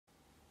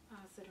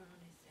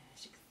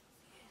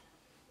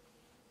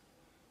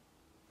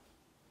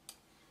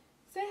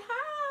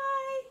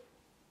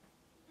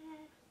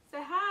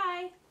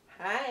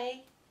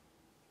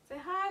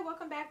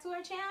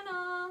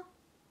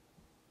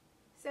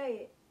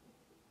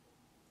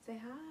Say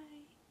hi.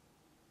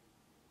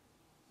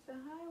 Say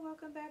hi.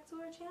 Welcome back to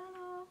our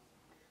channel.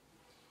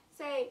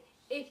 Say,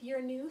 if you're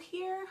new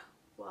here,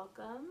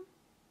 welcome.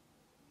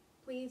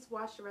 Please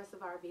watch the rest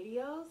of our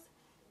videos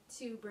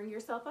to bring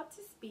yourself up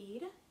to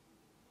speed.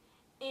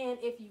 And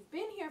if you've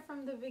been here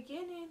from the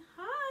beginning,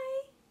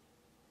 hi.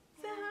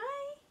 Say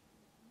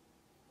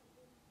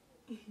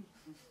hi.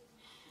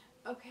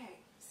 Okay,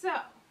 so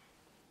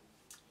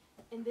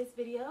in this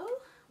video,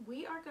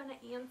 we are going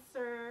to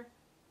answer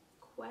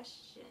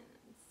questions.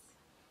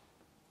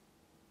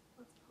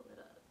 Let's pull it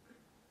up.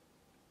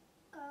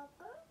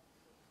 Coco?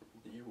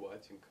 You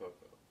watching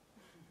Coco?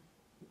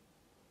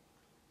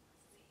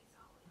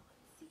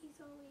 Let's see,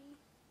 Zoe.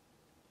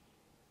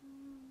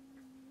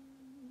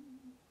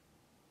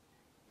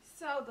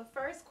 So the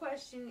first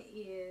question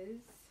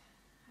is,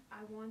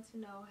 I want to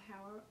know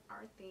how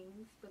are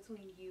things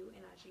between you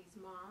and Aji's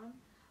mom.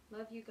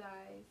 Love you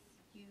guys.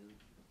 You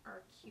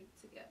are cute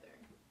together.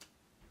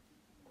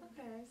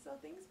 Okay, so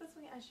things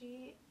between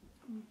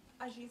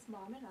Aji's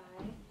mom and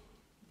I,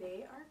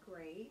 they are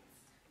great.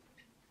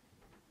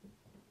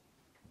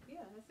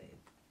 Yeah, that's it.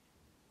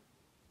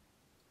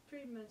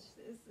 Pretty much,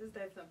 it's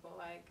that simple.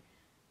 Like,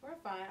 we're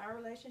fine. Our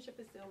relationship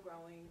is still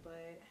growing,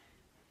 but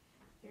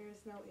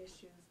there's no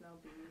issues, no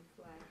beef.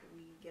 Like,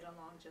 we get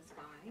along just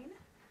fine.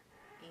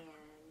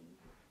 And,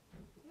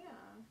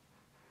 yeah.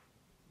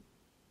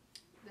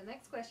 The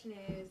next question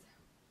is,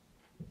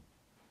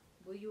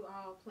 will you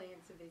all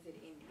plan to visit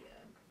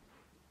India?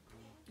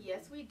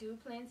 Yes, we do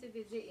plan to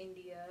visit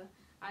India.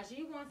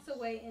 Aji wants to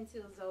wait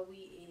until Zoe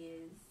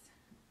is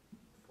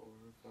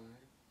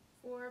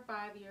 4 or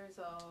 5 years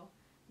old,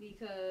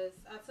 because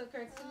I took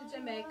her to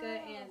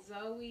Jamaica and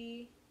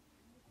Zoe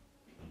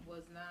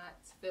was not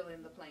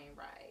feeling the plane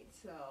ride.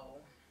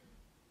 So,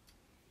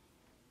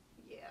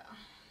 yeah.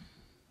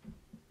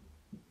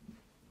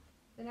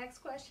 The next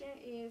question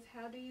is,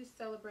 how do you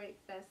celebrate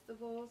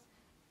festivals?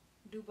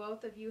 Do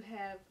both of you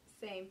have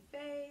same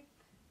faith?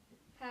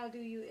 How do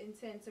you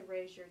intend to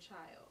raise your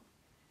child?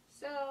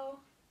 So,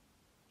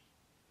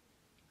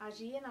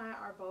 Aji and I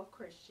are both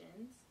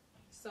Christians.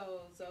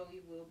 So,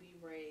 Zoe will be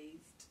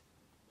raised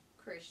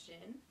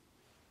Christian.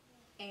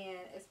 And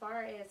as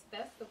far as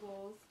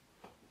festivals,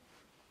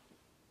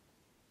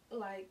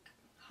 like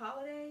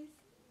holidays,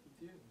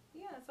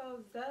 yeah,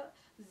 so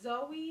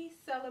Zoe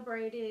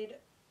celebrated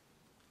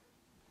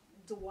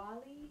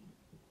Diwali.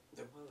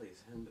 Diwali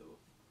is Hindu.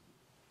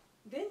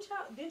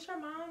 Didn't your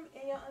mom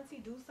and your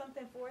auntie do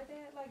something for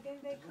that? Like,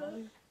 didn't they cook?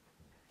 Did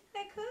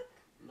they cook?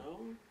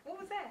 No. What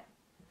was that?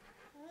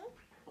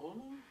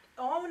 Onam?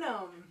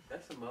 Onam.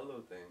 That's a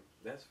Malo thing.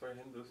 That's for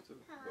Hindus too.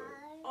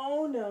 Hi.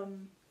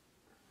 Onam.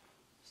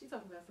 She's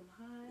talking about some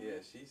high.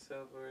 Yeah, she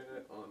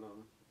celebrated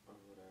Onam or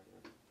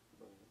whatever.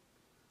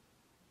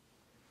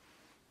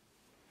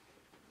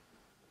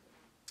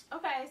 But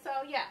Okay,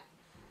 so yeah.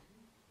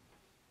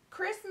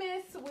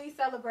 Christmas we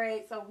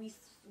celebrate, so we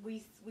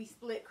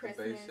split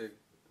Christmas.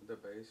 The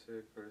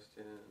basic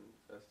Christian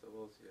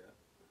festivals, yeah.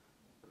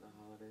 And the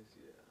holidays,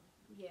 yeah.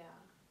 Yeah.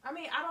 I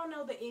mean, I don't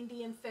know the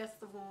Indian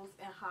festivals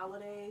and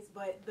holidays,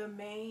 but the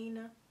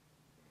main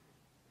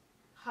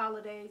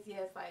holidays,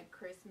 yes, like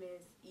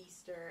Christmas,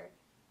 Easter,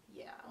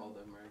 yeah. All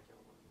the American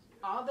ones.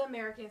 Yeah. All the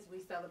Americans we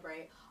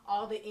celebrate.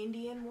 All the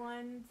Indian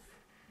ones,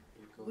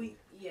 we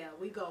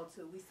go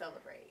to, we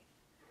celebrate.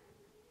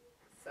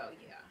 So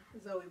yeah,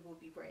 Zoe will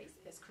be raised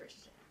as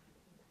Christian.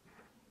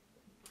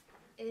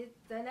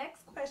 The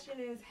next question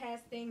is,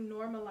 has things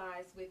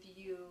normalized with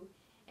you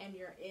and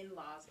your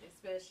in-laws,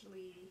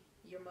 especially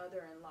your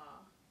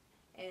mother-in-law?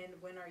 And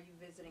when are you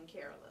visiting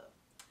Kerala?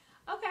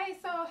 Okay,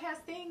 so has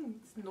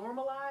things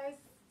normalized?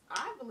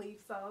 I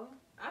believe so.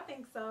 I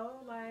think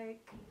so.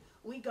 Like,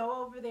 we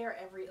go over there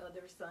every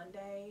other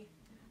Sunday.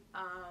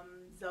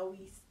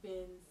 Zoe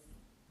spends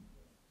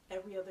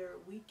every other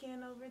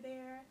weekend over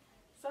there.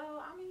 So,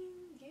 I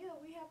mean, yeah,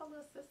 we have a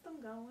little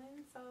system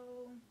going. So,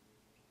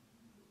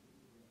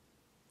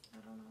 I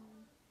don't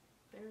know.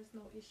 There's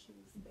no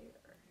issues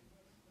there.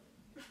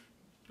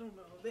 I don't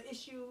know. The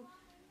issue...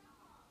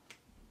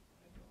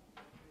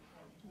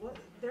 What?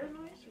 There's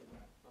no issue.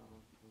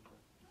 Okay.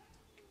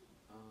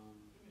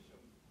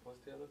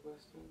 What's the other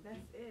question?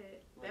 That's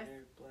it. When are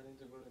you planning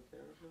to go to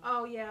Kerala?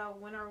 Oh, yeah.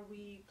 When are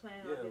we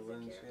planning on visiting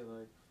when Kerala? she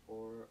like 4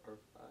 or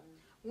 5?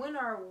 When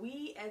are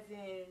we, as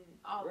in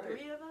all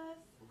three of us?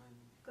 When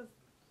Cause,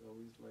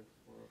 Zoe's like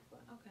 4 or 5.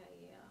 Okay,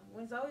 yeah.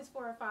 When Zoe's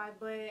 4 or 5,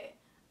 but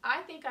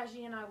I think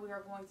Aji and I, we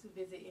are going to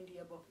visit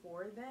India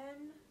before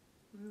then.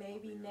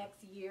 Maybe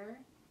next year.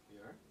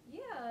 Yeah?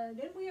 Yeah.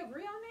 Didn't we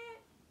agree on that?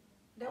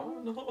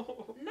 No.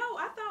 No,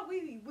 I thought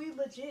we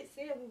legit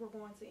said we were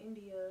going to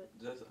India.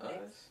 Just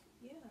us?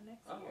 Yeah,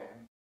 next Oh.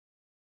 year.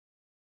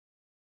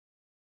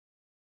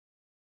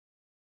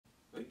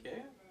 We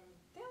can.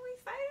 Didn't we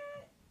say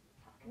that?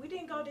 We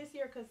didn't go this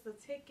year because the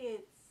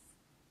tickets,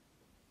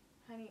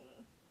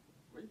 honey.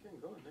 We can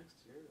go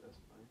next year. That's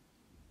fine.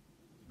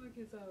 Look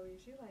at Zoe.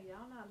 She's like,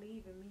 y'all not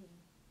leaving me.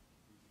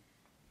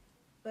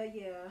 But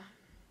yeah.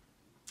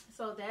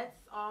 So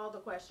that's all the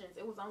questions.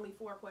 It was only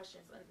 4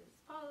 questions under this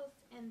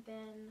post. And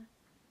then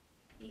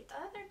The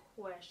other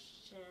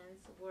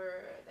questions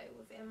were, they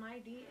was in my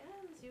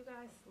DMs. You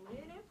guys slid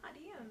in my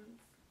DMs.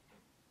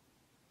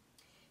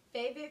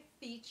 Favorite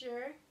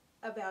feature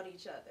about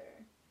each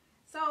other.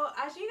 So,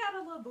 Aji got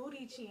a little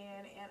booty chin,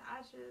 and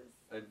I just...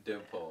 A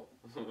dimple.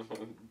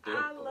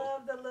 I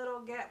love the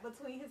little gap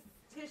between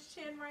his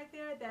chin right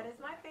there. That is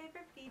my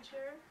favorite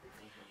feature.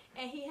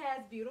 And he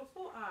has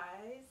beautiful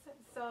eyes.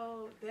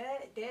 So,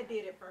 that did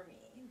it for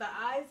me. The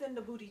eyes and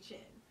the booty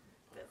chin.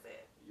 That's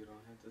it. You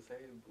don't have to say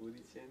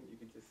booty chin. You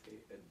can just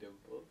say a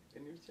dimple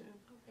in your chin.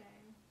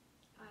 Okay.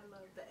 I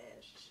love the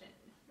ass chin.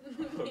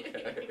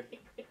 Okay.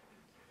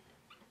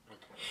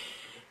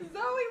 Zoe,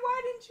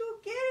 why didn't you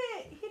get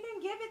it? He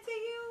didn't give it to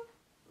you?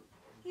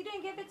 He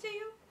didn't give it to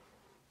you?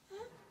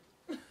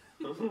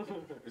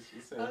 She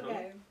said,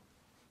 Okay.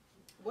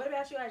 What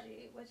about you,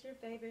 Aji? What's your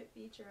favorite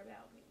feature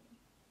about me?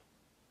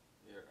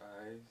 Your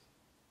eyes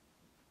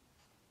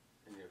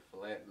and your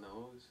flat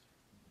nose.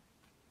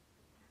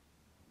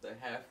 The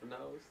half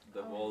nose,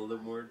 the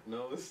Voldemort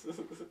nose.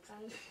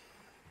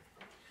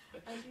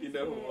 You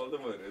know who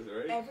Voldemort is,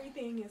 right?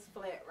 Everything is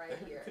flat right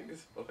here. Everything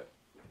is flat.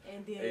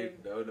 And then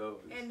Ain't no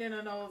nose. And then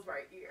a nose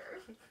right here.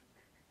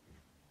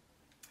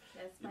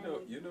 That's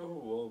funny. You know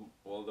who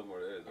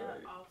Voldemort is,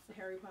 right? Off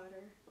Harry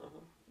Potter. Uh-huh.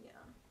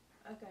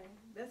 Yeah. Okay.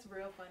 That's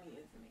real funny,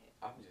 isn't it?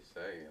 I'm just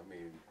saying. I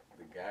mean,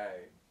 the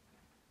guy.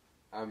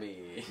 I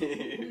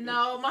mean.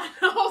 No, my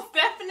nose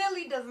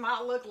definitely does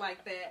not look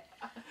like that.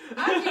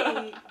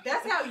 I mean,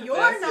 that's how your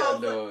That's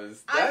nose your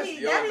nose. I That's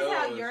mean, your that is nose.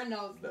 how your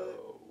nose No.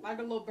 looks. Like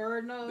a little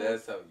bird nose.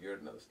 That's how your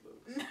nose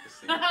looks.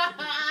 See?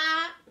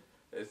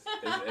 It's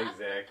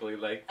exactly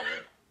like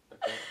that.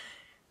 Okay.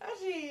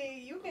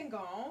 Actually, you can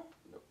go.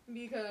 Nope.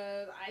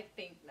 Because I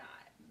think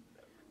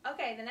not.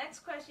 Okay, the next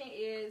question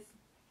is,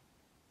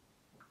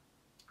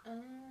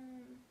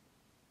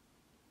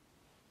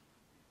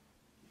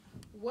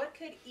 what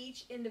could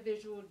each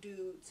individual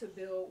do to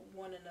build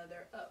one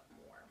another up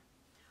more?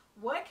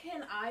 What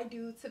can I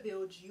do to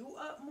build you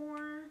up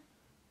more?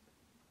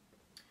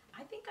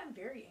 I think I'm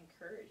very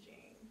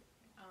encouraging.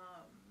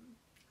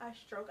 I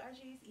stroke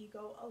Aji's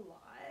ego a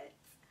lot.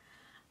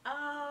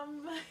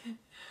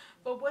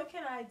 But what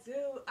can I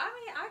do? I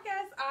mean, I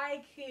guess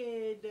I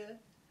could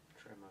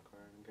Trade my car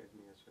and get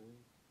me a SUV.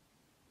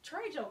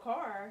 trade your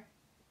car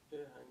Yeah,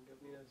 I can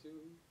get me a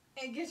SUV.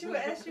 and get you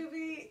an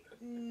SUV.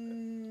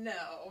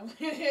 No.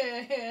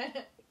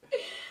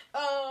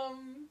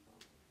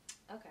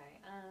 Okay.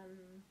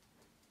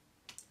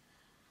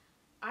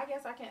 I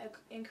guess I can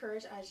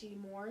encourage Aji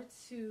more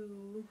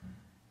to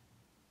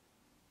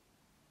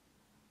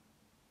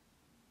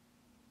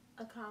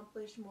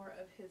accomplish more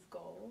of his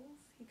goals.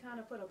 He kind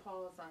of put a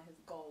pause on his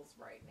goals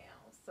right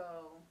now,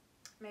 so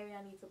maybe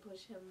I need to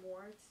push him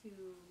more to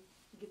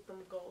get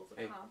them goals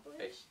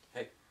accomplished.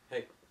 Hey.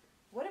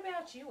 What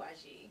about you,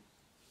 Aji?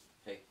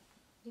 Hey.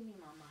 Give me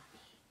my mommy.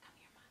 Come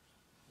here,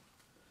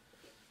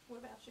 mommy. What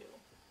about you?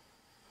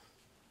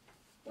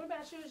 What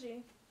about you,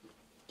 Aji?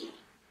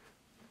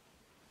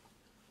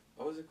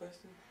 What was the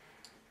question?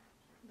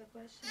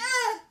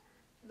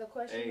 The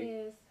question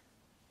is,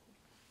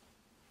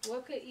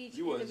 what could each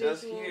You was individual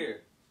just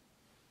here.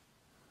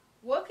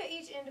 What could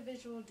each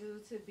individual do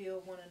to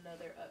build one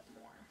another up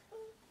more?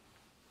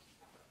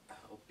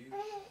 Help you.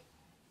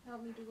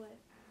 Help me do what?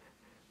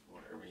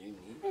 Whatever you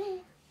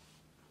need.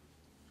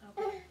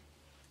 Okay.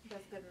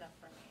 That's good enough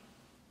for me.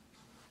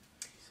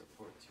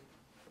 Support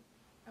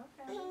you.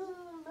 Okay.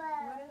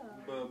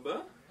 What else?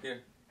 Bubba.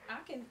 Here. I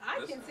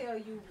can tell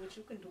you what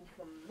you can do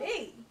for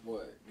me.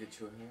 What? Get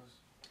you a house?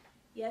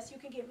 Yes, you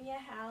can get me a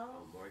house.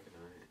 I'm working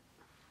on it.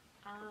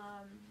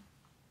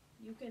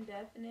 You can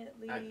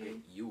definitely. I get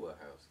you a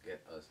house.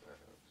 Get us a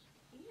house.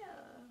 Yeah,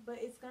 but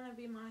it's gonna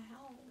be my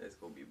house. That's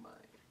gonna be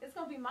mine. It's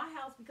gonna be my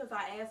house because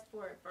I asked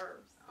for it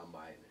first. I'm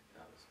buying it.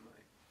 That was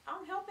mine.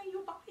 I'm helping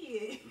you buy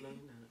it. No,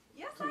 you're not.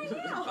 Yes, I am.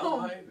 I'm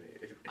buying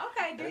it.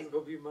 Okay, That's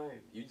gonna be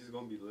mine. You just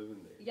gonna be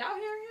living there. Y'all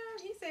hear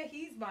him? He said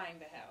he's buying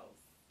the house.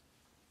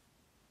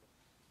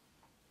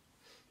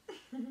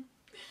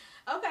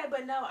 Okay,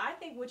 but no, I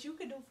think what you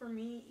could do for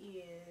me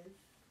is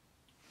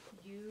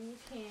you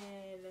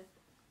can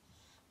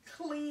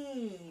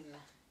clean.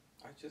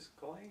 I just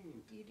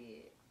claimed. You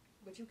did.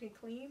 But you can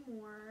clean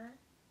more,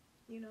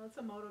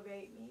 to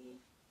motivate me.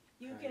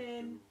 You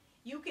can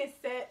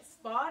set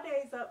spa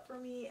days up for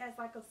me as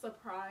like a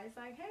surprise.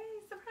 Like,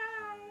 hey,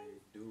 surprise.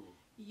 I do.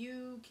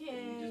 You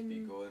And you just be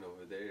going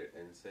over there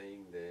and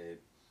saying that,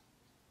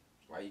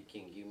 why you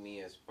can't give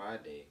me a spa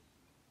day?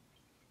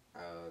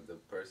 The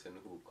person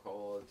who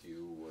called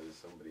you was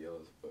somebody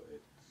else, but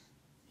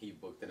he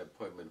booked an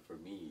appointment for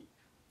me.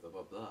 Blah,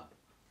 blah, blah.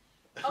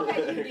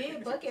 Okay, you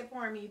did book it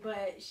for me,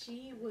 but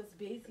she was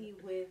busy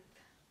with...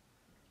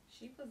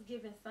 She was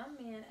giving some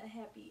man a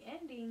happy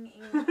ending,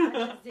 and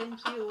I just didn't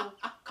feel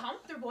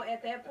comfortable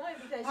at that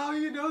point because... How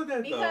you know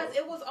that, Because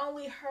it was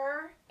only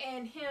her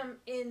and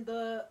him in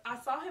the... I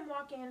saw him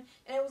walk in,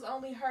 and it was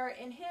only her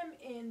and him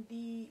in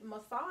the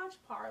massage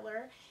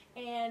parlor,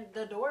 and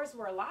the doors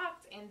were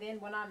locked, and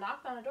then when I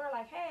knocked on the door,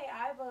 like, hey,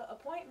 I have an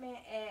appointment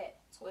at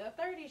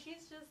 12:30,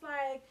 she's just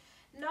like,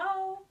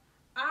 No,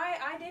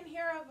 I didn't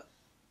hear of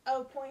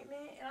an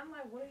appointment, and I'm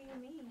like, what do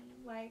you mean?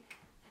 Like,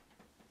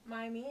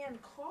 my man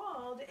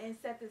called and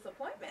set this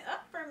appointment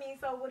up for me,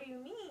 so what do you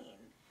mean?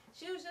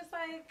 She was just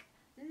like,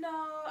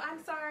 no,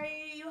 I'm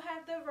sorry, you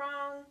have the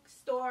wrong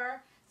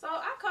store. So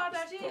I called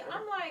Aji.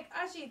 I'm like,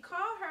 Aji,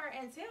 call her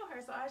and tell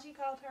her. So Aji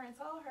called her and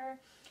told her,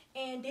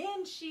 and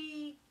then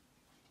she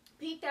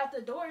peeked out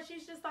the door.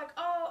 She's just like,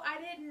 oh, I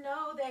didn't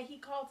know that he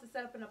called to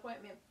set up an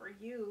appointment for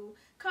you.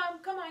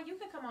 Come on, you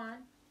can come on.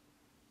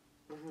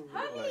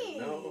 Honey,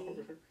 Like, no.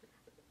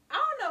 I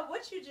don't know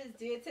what you just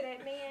did to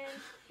that man,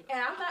 and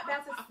I'm not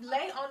about to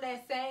lay on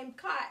that same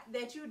cot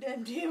that you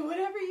done did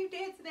whatever you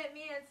did to that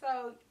man.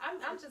 So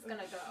I'm just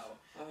gonna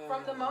go.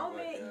 From the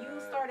moment you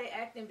started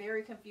acting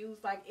very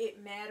confused, like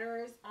it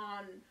matters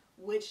on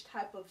which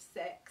type of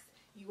sex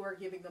you are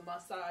giving the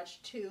massage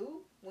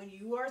to. When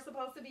you are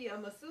supposed to be a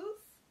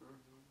masseuse,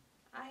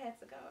 I had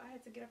to go. I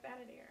had to get up out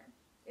of there.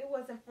 It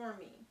wasn't for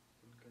me.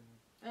 Okay.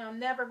 And I'm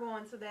never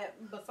going to that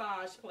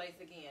massage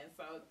place again.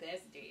 So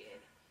that's dead.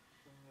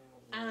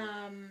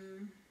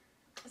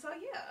 So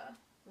yeah,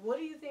 what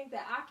do you think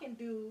that I can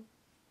do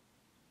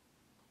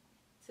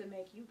to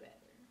make you better?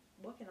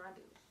 What can I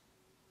do?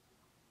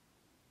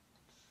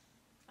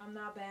 I'm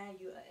not buying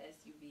you a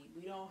SUV.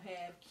 We don't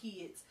have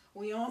kids.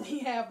 We only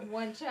have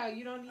one child.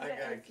 You don't need an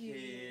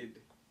SUV.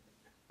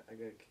 I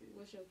got kid.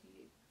 What's your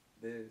kid?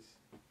 This.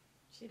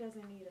 She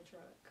doesn't need a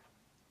truck.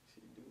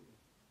 She do.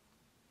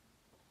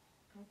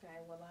 Okay,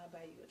 well I'll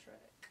buy you a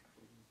truck.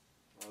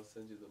 I'll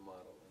send you the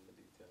model and the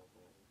details.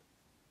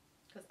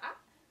 Cause I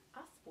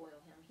spoil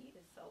him. He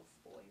is so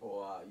spoiled.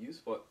 Wow, you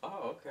spoil.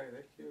 Oh, okay,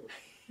 that's cute.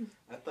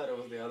 I thought it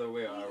was the other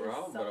way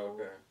around, but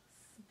okay.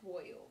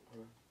 Spoiled.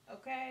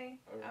 Okay?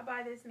 I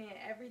buy this man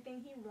everything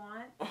he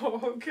wants.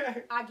 Oh,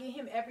 okay. I get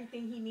him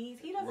everything he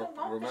needs. He doesn't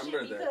want for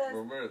shit because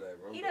Remember that.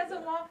 he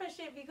doesn't want for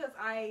shit because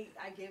I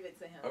give it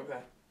to him. Okay,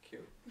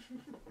 cute.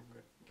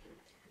 Okay, cute.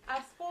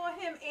 I spoil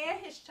him and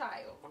his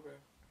child. Okay.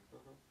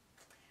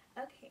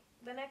 Okay.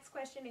 The next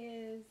question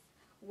is,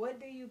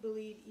 what do you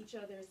believe each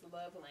other's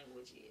love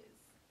language is?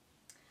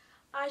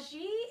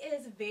 Aji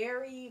is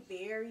very,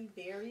 very,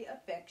 very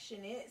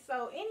affectionate.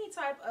 So any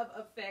type of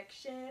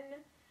affection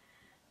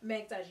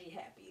makes Aji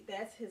happy.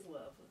 That's his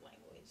love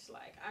language.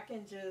 Like, I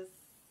can just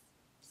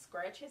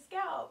scratch his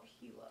scalp.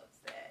 He loves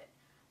that.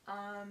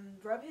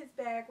 Rub his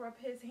back, rub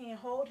his hand,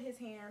 hold his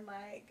hand.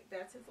 Like,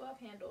 that's his love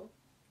handle.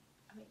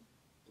 I mean,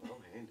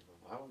 love handle?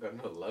 I don't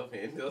got no love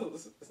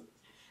handles.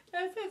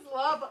 That's his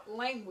love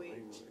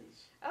language.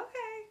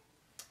 Okay.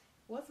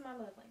 What's my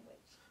love language?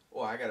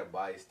 Well, I gotta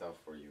buy stuff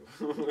for you.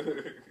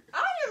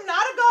 I am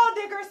not a gold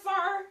digger,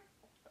 sir.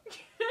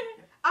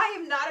 I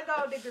am not a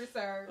gold digger,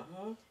 sir.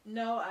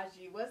 No,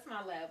 Aji. What's my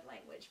love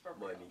language for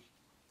real? Money.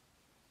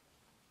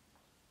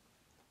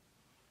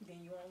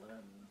 Then you won't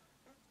love me.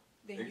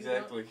 Then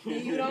Exactly.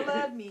 You don't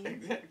love me.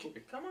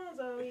 Exactly. Come on,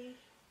 Zoe.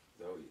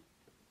 Zoe.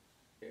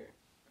 Here.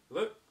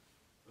 Look.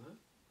 Huh?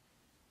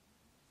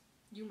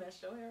 You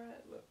messed your hair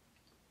up. Look.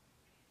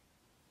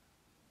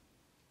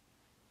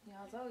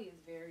 Now, Zoe is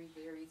very,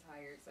 very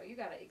tired, so you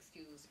gotta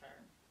excuse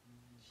her.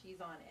 She's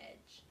on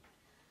edge.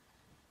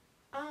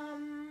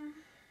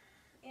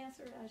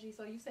 Answer, Aji.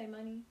 So you say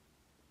money?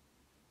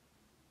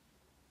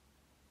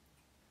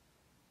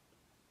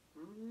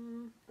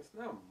 It's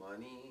not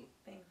money.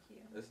 Thank you.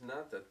 It's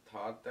not the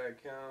thought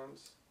that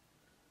counts.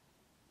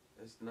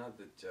 It's not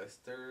the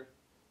gesture.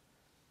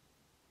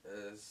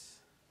 It's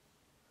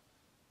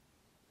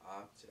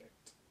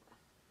object.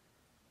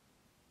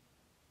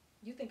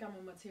 You think I'm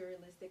a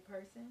materialistic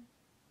person?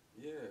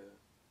 Yeah.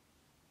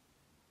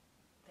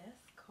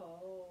 That's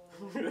cold.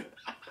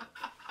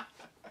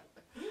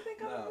 You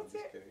think I'm I'm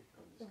just kidding.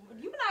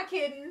 You're not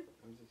kidding.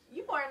 I'm just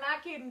You are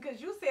not kidding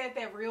because you said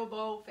that real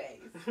bold face.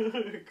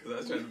 Because I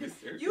was trying to be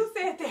serious. You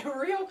said that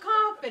real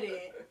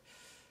confident.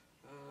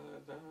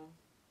 No.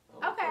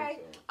 Okay.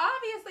 So.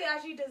 Obviously,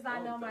 Aji does not I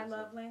know don't my think so.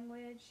 love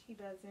language. He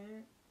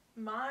doesn't.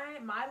 My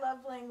love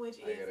language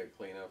I is... gotta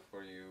clean up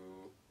for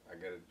you. I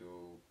gotta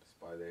do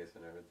spa days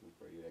and everything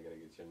for you. I gotta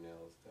get your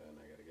nails done.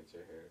 I gotta get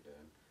your hair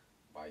done.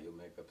 Buy you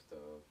makeup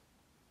stuff.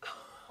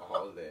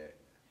 All that.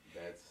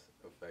 That's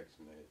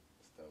affectionate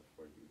stuff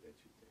for you that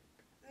you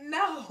think.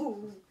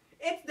 No.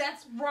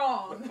 That's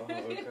wrong. Oh,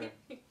 okay.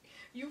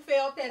 You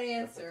failed that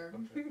answer.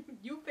 Okay.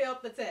 You failed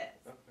the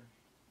test. Okay.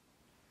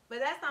 But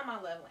that's not my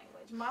love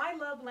language. My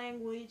love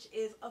language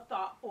is a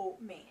thoughtful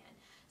man.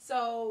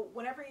 So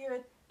whenever you're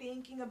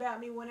thinking about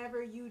me,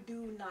 whenever you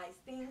do nice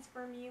things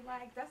for me,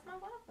 like, that's my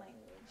love language.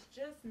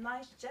 Just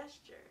nice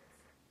gestures.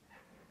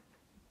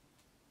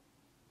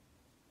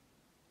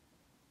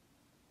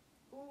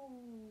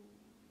 Ooh.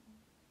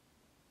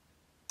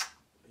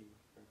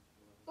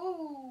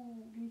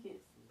 Ooh. Give me a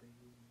kiss.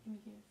 Give me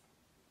a kiss.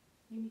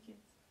 Give me a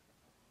kiss.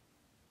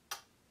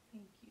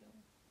 Thank you.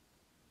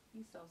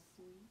 You so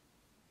sweet.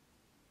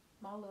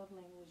 My love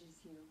language is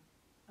you.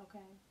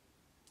 Okay?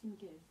 Give me a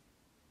kiss.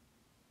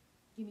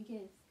 Give me a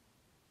kiss.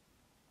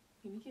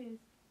 Give me a kiss.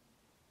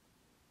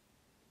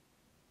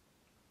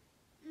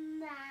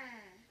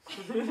 Nah.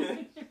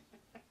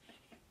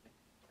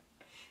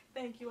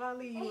 Thank you. I'll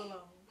leave you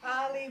alone.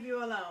 I'll leave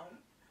you alone.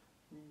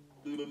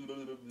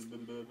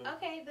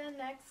 Okay, the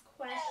next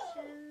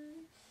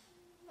question.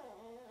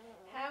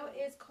 How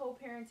is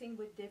co-parenting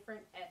with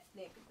different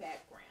ethnic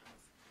backgrounds?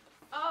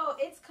 Oh,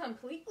 it's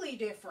completely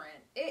different.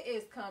 It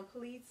is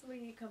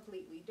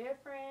completely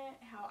different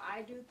how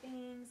I do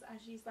things. And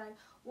she's like,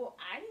 well,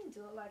 I didn't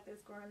do it like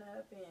this growing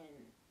up,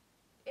 and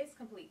it's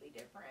completely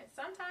different.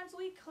 Sometimes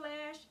we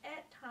clash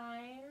at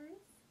times,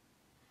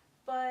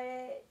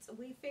 but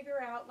we figure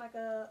out like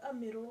a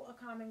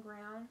common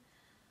ground.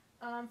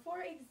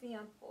 For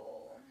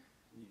example,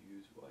 You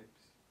use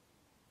wipes.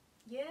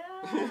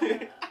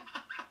 yeah.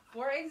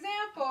 For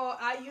example,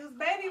 I use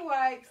baby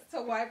wipes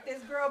to wipe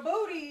this girl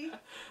booty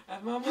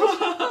And my when she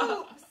mom.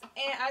 poops.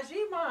 And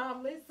Aji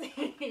mom, listen.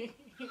 It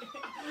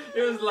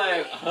was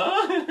like,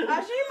 huh? Aji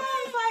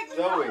mom's like,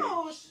 Zoe.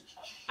 no.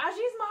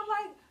 Aji's mom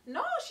like,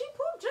 no, she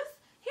pooped.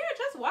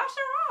 Just wash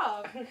her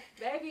off.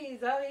 Baby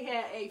Zoe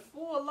had a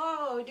full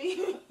load. Do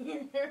you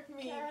hear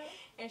me?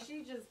 And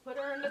she just put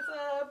her in the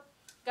tub,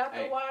 got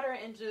the water,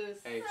 and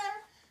just. Hey.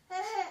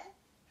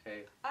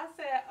 Hey. I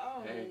said,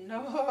 oh Hey. no,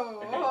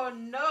 Hey. oh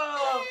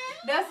no,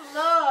 that's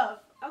love.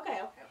 Okay.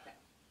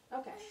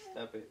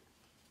 Stop it.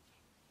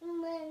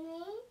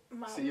 Mommy.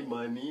 Mommy. See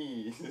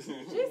money.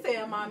 She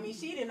said, mommy.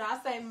 She did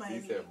not say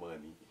money. She said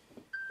money.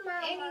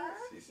 Mama.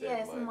 She said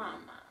Yes, money.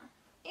 mama.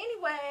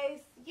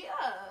 Anyways,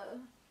 yeah.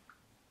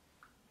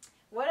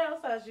 What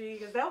else, Aji?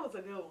 Because that was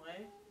a good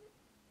one.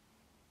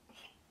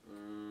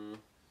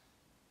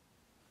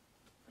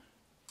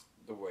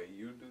 The way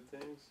you do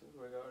things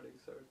regarding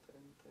certain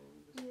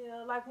things.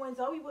 Yeah, like when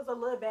Zoe was a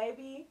little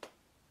baby,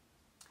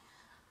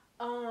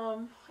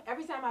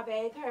 every time I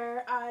bathe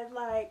her, I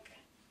like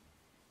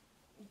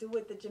do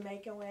it the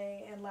Jamaican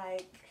way and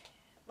like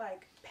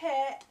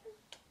pat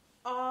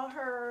all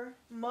her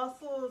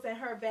muscles and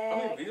her I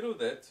back. mean, we do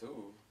that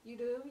too. You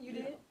do? You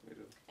Yeah, did? we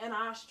do. And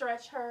I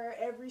stretch her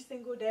every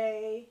single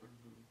day.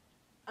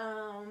 The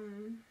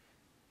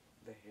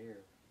hair.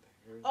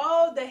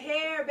 Oh, the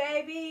hair,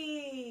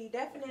 baby. The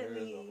hair is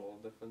Definitely. a whole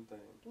different thing.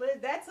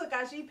 That took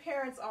Aji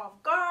parents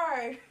off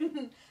guard.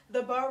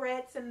 The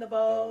barrettes and the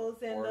bows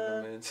and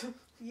ornaments.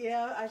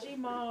 yeah, Aji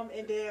mom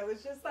and dad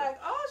was just like,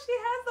 oh, she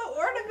has the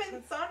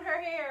ornaments on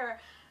her hair.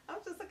 I'm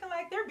just looking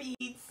like they're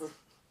beads.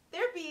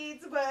 They're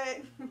beads,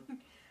 but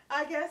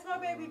I guess my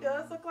baby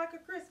does look like a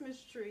Christmas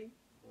tree.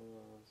 What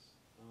else?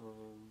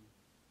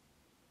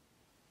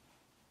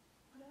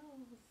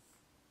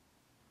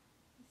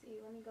 Let's see,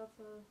 let me go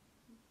to the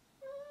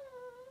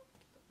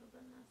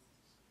other messages.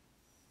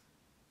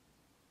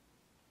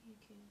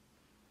 Okay.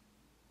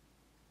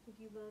 If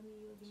you love me,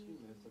 you'll She give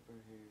me. messed up her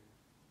hair.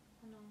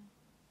 I know.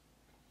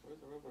 Where's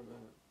the rubber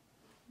band?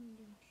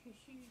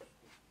 Kisses.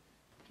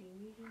 Give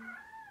me them.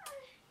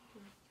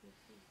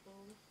 Kisses,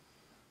 both.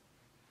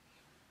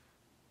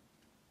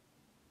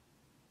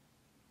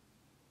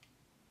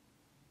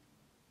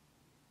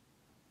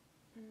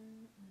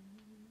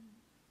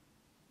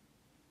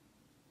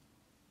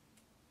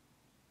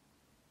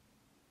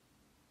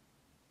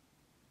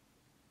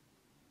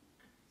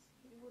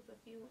 It was a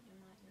few in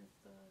my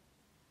Insta.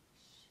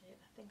 Shit,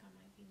 I think I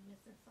might be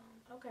missing some.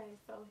 Okay,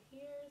 so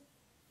here's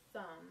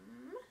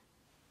some.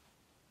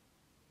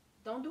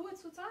 Don't do it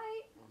too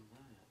tight. I'm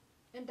not.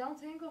 And don't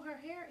tangle her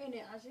hair in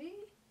it, Aji.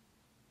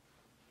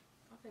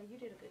 Okay, you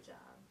did a good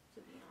job,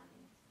 to be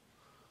honest.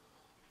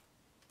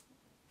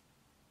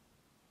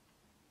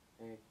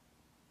 Hey.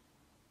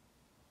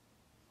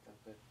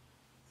 Stop it.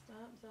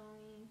 Stop,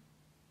 Zoe.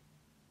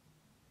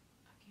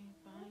 I can't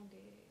find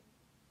it.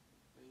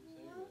 Why you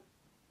say that?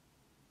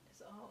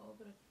 It's all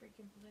over the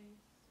freaking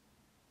place.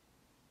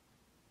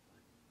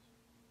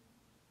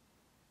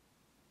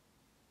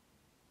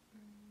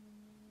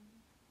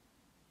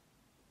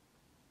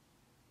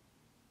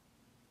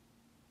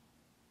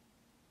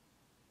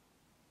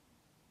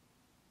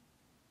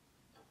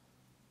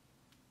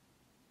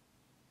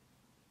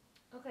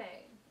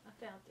 Okay, I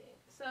found it.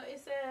 So it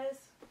says,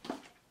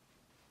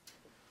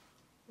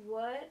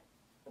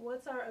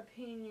 what's our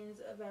opinions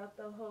about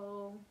the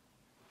whole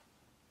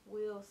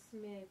Will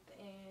Smith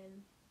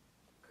and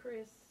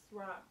Chris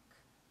Rock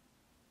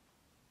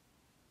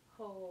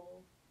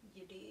whole,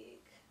 you dig?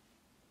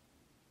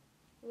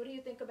 What do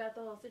you think about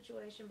the whole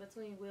situation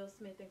between Will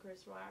Smith and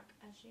Chris Rock,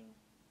 Ashi?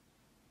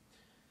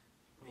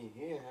 I mean,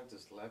 he didn't have to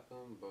slap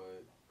him,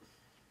 but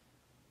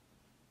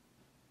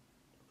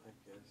I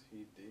guess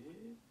he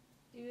did.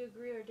 Do you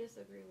agree or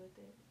disagree with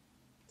it?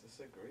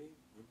 Disagree.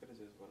 We could have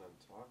just went and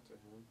talked to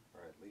him,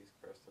 or at least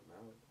cursed him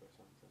out or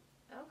something.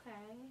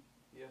 Okay.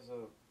 He has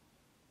a,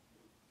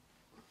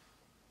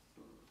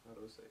 how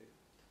do I say it?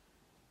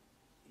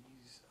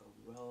 He's a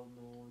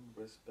well-known,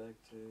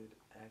 respected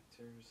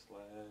actor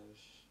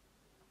slash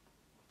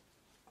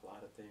a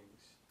lot of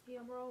things. He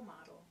a role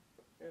model.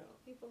 Yeah.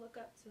 People look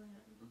up to him.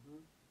 Mm-hmm.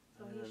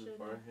 So and he should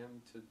for him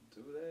to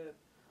do that,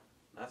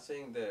 not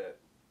saying that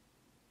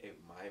it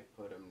might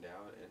put him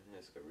down in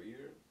his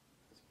career.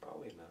 It's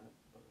probably not.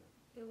 But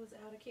it was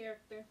out of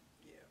character.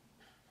 yeah.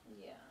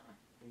 Yeah.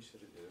 He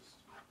should have just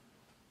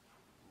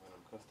let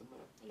him cuss him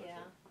out.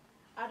 Yeah.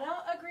 I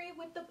don't agree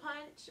with the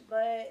punch,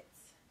 but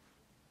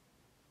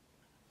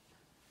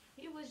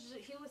he was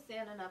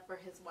standing up for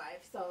his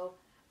wife, so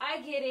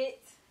I get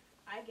it.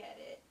 I get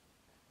it.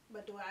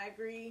 But do I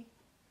agree?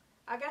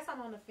 I guess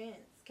I'm on the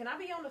fence. Can I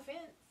be on the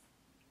fence?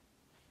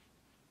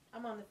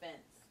 I'm on the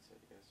fence. Is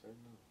it yes or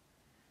no?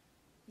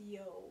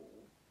 Yo.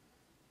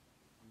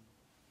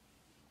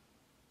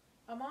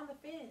 I'm on the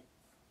fence.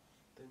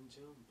 Then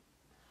jump.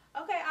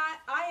 Okay,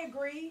 I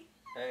agree.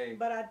 Hey.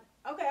 But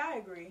I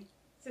agree.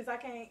 Since I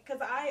can't,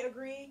 because I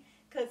agree,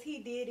 because he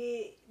did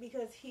it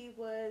because he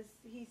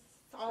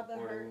saw the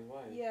hurt.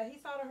 Yeah, he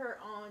saw the hurt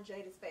on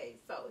Jada's face,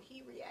 so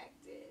he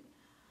reacted.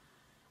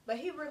 But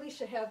he really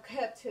should have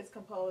kept his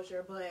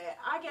composure. But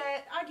I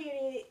get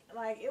it.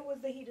 Like, it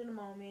was the heat of the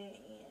moment,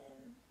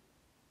 and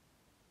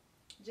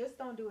just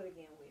don't do it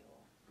again,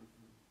 Will.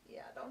 Mm-hmm.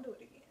 Yeah, don't do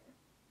it again.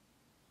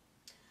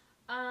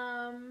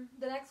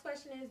 The next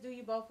question is, do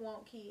you both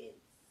want kids?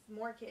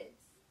 More kids?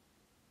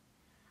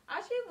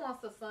 Aji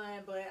wants a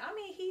son, but I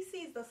mean, he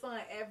sees the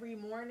sun every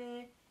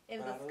morning in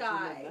the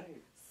sky.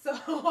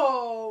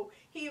 So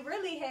he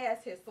really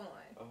has his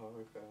son. Oh,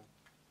 okay.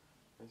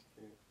 That's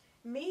cute.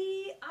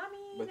 Me, I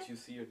mean. But you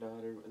see your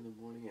daughter in the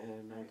morning and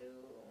at night. I do.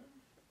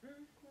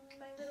 Mm-hmm,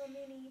 my little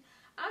mini.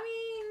 I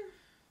mean,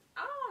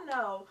 I don't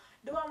know.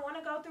 Do I want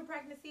to go through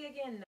pregnancy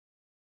again?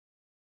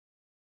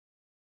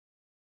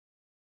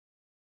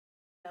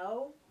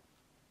 No.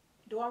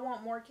 Do I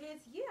want more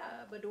kids?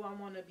 Yeah. But do I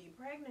want to be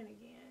pregnant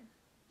again?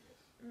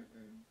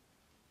 Mm-mm.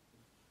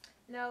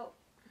 No.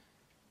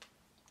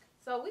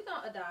 So we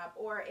gonna adopt,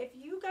 or if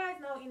you guys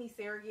know any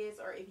surrogates,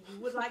 or if you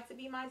would like to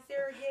be my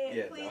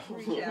surrogate, please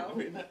reach out.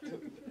 We're not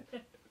doing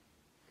that.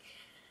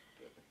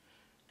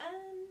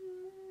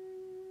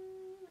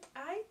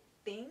 I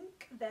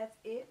think that's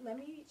it. Let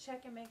me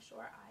check and make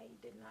sure I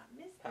did not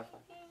miss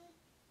anything.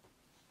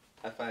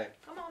 High five.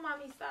 Come on,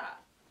 mommy,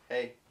 stop.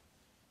 Hey.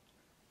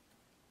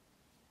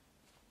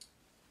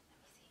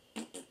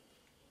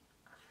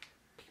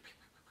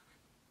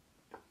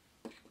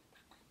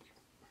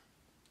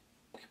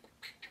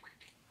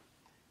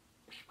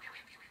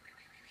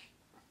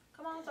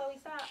 Come on, Zoe,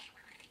 stop.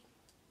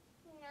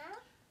 No.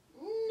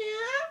 No.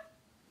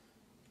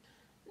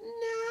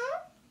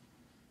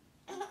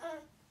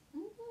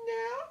 No.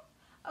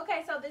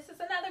 Okay, so this is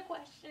another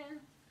question.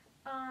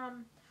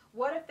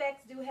 What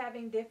effects do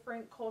having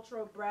different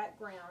cultural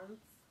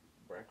backgrounds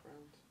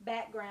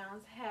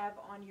have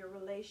on your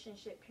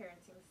relationship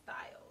parenting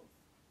styles?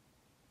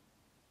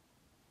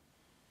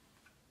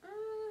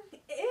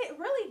 It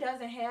really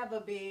doesn't have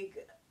a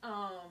big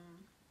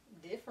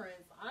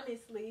difference,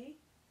 honestly.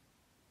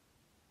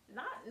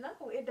 No,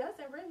 it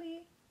doesn't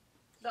really.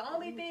 The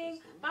only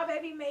thing, my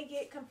baby may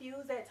get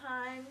confused at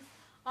times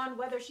on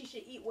whether she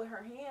should eat with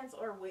her hands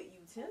or with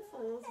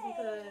utensils,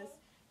 because,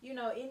 you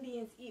know,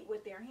 Indians eat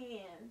with their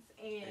hands,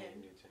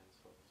 and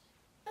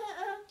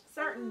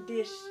certain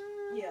dishes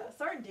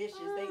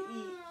they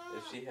eat.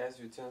 If she has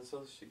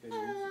utensils, she can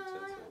use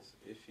utensils.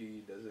 If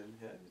she doesn't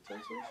have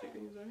utensils, she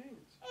can use her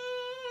hands.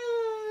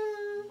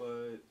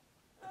 But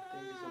I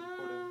think it's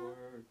important for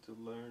her to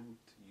learn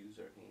to use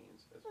her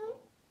hands as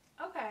well.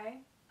 Okay.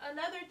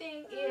 Another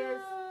thing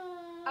is,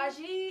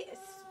 Aji,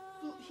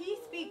 he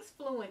speaks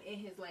fluent in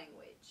his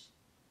language.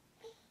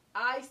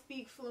 I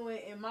speak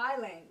fluent in my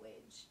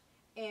language.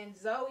 And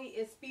Zoe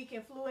is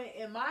speaking fluent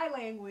in my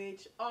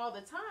language all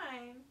the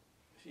time.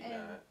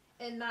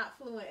 And not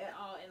fluent at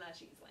all in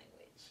Aji's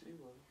language. She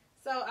will.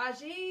 So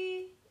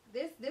Aji,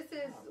 this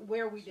is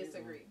where we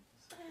disagree.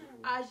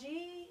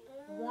 Aji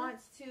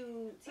wants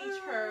to teach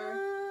her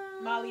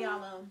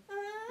Malayalam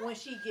when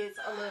she gets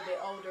a little bit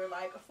older,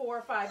 like 4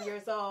 or 5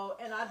 years old,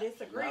 and I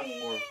disagree. Not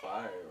 4 or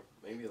 5,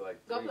 maybe like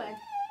 3. Go play.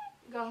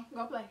 Go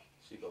play.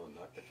 She gonna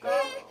knock the cat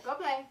off. Go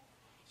play.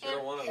 She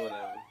don't want to go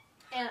down.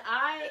 And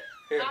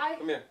Here,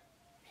 come here.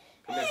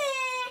 Come here.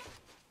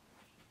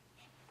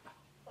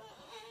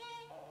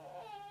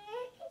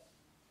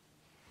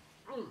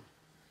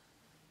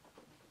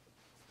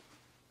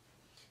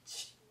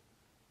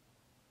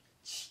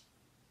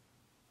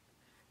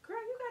 Girl,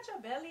 you got your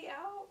belly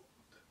out.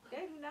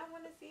 They do not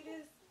want to see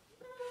this.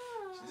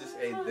 She just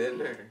ate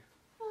dinner.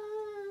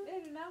 They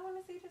do not want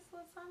to see this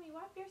little tummy.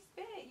 Wipe your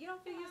spit. You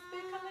don't feel your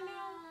spit coming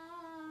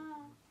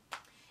down?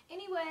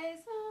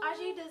 Anyways,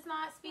 Aji does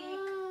not speak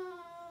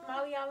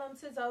Malayalam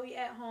to Zoe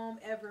at home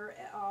ever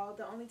at all.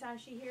 The only time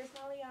she hears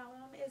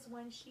Malayalam is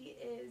when she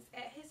is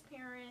at his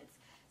parents'.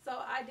 So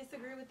I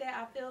disagree with that.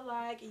 I feel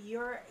like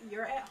you're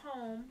at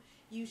home.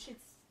 You should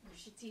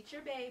teach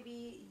your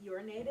baby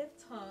your native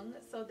tongue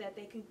so that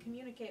they can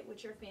communicate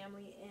with your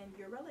family and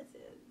your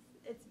relatives.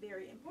 It's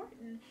very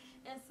important.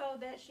 And so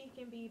that she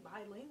can be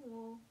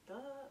bilingual.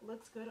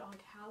 Looks good on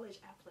college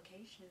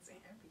applications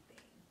and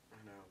everything.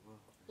 I know. Well,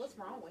 what's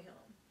wrong with him?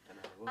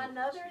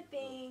 Another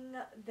thing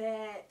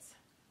that...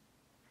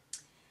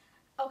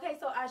 Okay,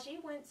 so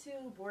Aji went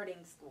to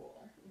boarding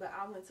school, but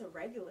I went to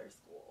regular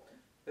school.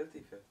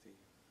 50-50.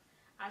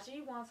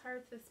 Aji wants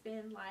her to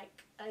spend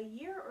like a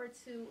year or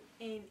two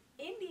in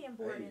Indian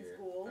boarding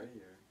school.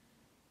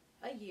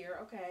 A year,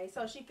 okay.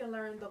 So she can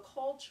learn the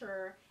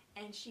culture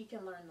and she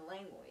can learn the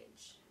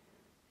language.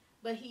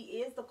 But he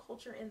is the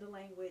culture in the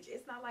language.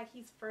 It's not like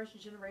he's first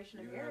generation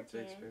American. You have to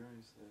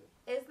experience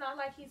that. It's not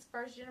like he's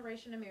first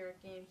generation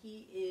American.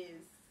 He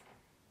is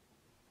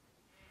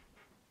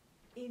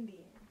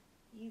Indian.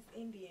 He's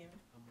Indian.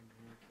 I'm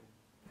American.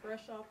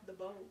 Fresh off the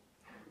boat.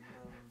 No.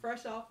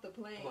 Fresh off the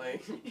plane.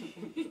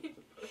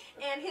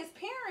 And his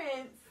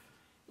parents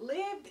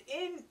lived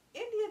in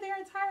India their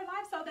entire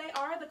life. So they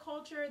are the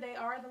culture. They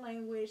are the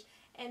language.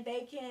 And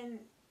they can...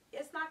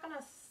 It's not going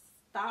to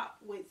stop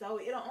with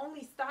Zoe. It'll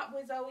only stop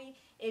with Zoe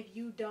if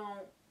you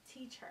don't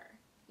teach her.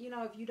 You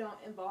know, if you don't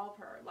involve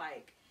her.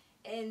 Like,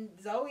 and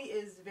Zoe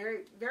is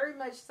very, very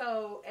much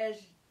so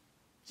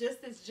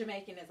just as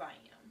Jamaican as I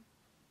am.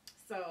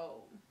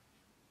 So,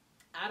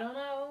 I don't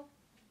know.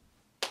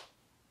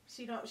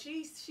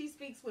 She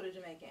speaks with a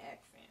Jamaican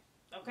accent.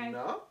 Okay?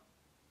 No?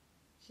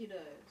 She does.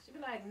 She be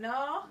like,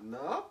 no.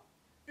 No?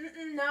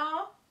 Mm-mm,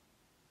 no.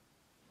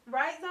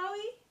 Right,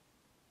 Zoe?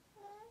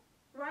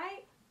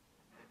 Right?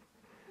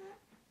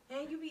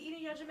 And you be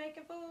eating your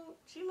Jamaican food?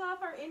 She love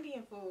her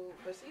Indian food,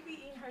 but she be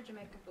eating her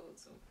Jamaican food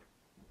too.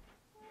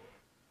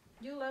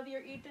 You love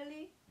your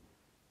Italy?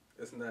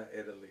 It's not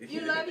Italy.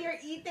 You love your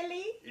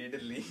Italy?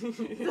 Italy.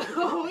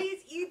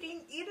 Zoe's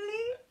eating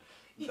Italy?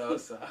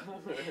 Dosa.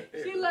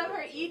 She love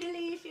her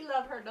Italy. She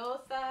love her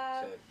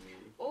dosa.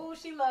 Chutney. Oh,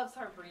 she loves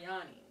her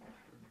biryani.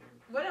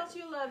 What else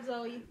you love,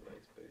 Zoe? She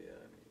likes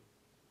biryani.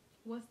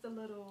 What's the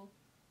little...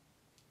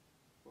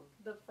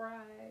 The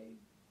fried...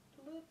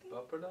 little thing?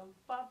 Papadum?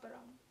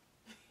 Papadum.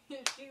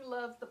 She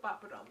loves the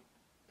papadum.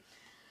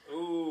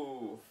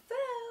 Ooh. So,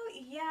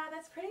 yeah,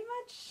 that's pretty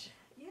much...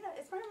 Yeah,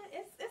 it's pretty much...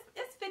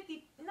 It's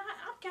 50...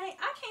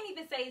 I can't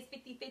even say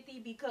it's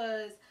 50-50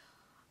 because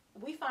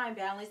we find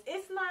balance.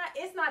 It's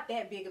not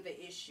that big of an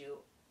issue.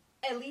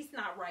 At least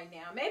not right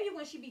now. Maybe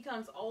when she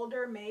becomes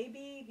older,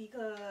 maybe,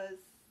 because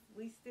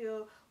we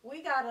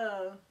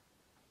gotta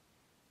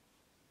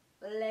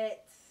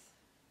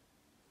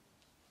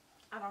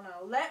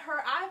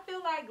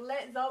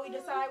let Zoe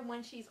decide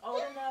when she's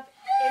old enough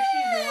if she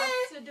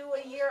wants to do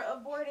a year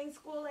of boarding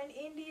school in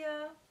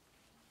India.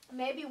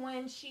 Maybe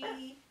when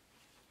she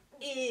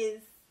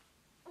is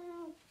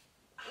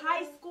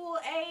high school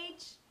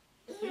age.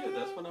 Yeah,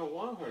 that's when I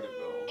want her to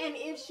go. And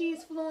if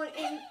she's fluent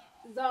in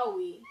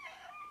Zoe,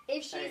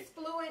 if she's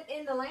fluent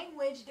in the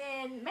language,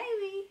 then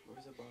maybe.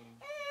 Where's the bottle?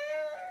 I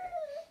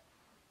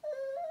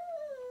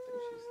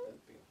think she's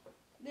sleeping.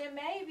 Then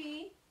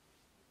maybe.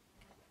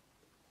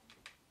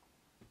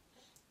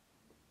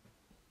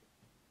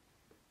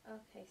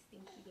 Okay,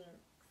 Stinky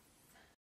Dink.